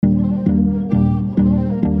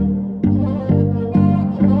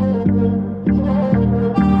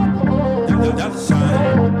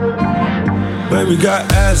Baby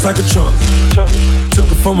got ass like a trunk. Took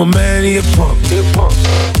it from a man, he a punk.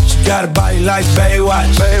 She got a body like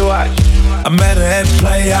Baywatch. I met her at the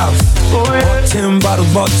Playhouse. Bought 10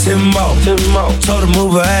 bottles, bought 10 more. Told her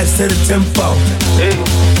move her ass to the tempo.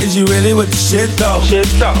 Is you really with the shit though?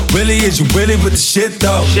 Really, is you really with the shit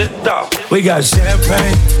though? We got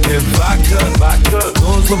champagne and vodka.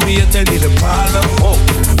 Goons with me if they need a problem.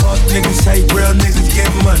 Fuck niggas hate real niggas get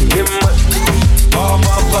money. All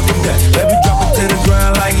motherfucking day. Baby drop it to the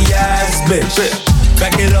ground like yes, bitch.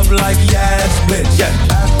 Back it up like yes, bitch.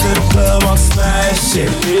 After the club, I'm smacked.